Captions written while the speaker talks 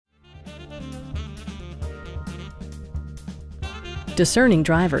Discerning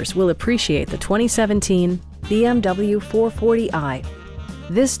drivers will appreciate the 2017 BMW 440i.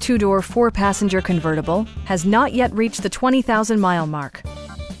 This two-door, four-passenger convertible has not yet reached the 20,000-mile mark.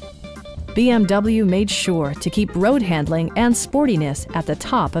 BMW made sure to keep road handling and sportiness at the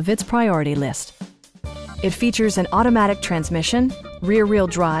top of its priority list. It features an automatic transmission, rear-wheel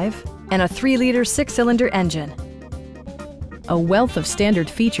drive, and a 3-liter six-cylinder engine. A wealth of standard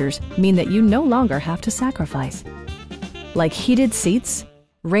features mean that you no longer have to sacrifice, like heated seats,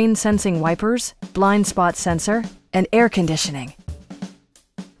 rain-sensing wipers, blind spot sensor, and air conditioning.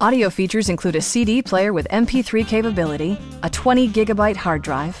 Audio features include a CD player with MP3 capability, a 20 gigabyte hard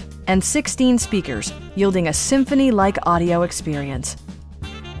drive, and 16 speakers, yielding a symphony-like audio experience.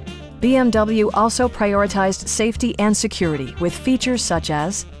 BMW also prioritized safety and security with features such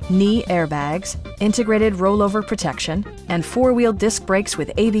as knee airbags, integrated rollover protection, and four-wheel disc brakes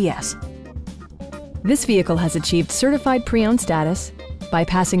with ABS. This vehicle has achieved certified pre-owned status by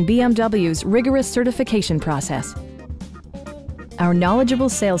passing BMW's rigorous certification process. Our knowledgeable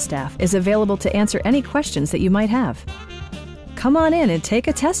sales staff is available to answer any questions that you might have. Come on in and take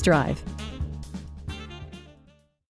a test drive.